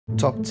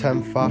Top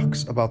 10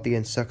 facts about the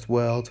insect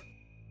world.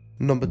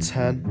 Number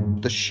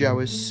 10. The show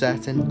is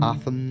set in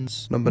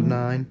Athens. Number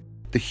 9.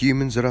 The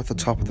humans are at the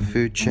top of the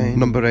food chain.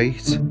 Number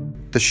 8.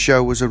 The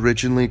show was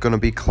originally going to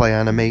be clay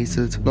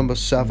animated. Number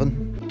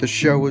 7. The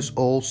show was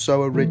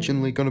also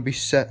originally going to be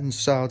set in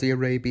Saudi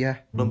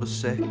Arabia. Number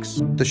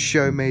 6. The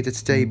show made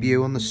its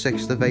debut on the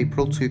 6th of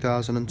April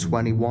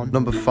 2021.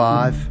 Number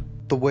 5.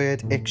 The word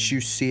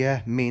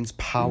exousia means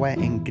power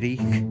in Greek.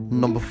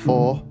 Number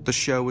 4. The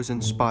show was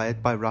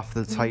inspired by Wrath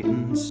of the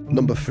Titans.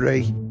 Number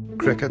 3.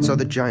 Crickets are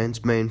the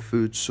giants' main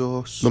food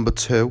source. Number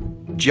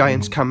 2.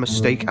 Giants can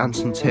mistake ants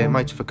and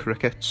termites for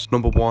crickets.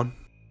 Number 1.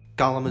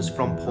 Gollum is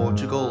from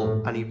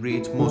Portugal and he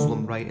reads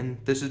Muslim writing.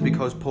 This is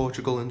because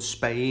Portugal and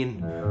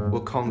Spain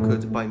were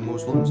conquered by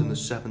Muslims in the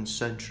 7th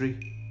century.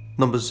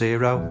 Number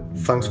 0.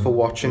 Thanks for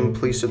watching.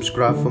 Please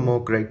subscribe for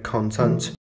more great content.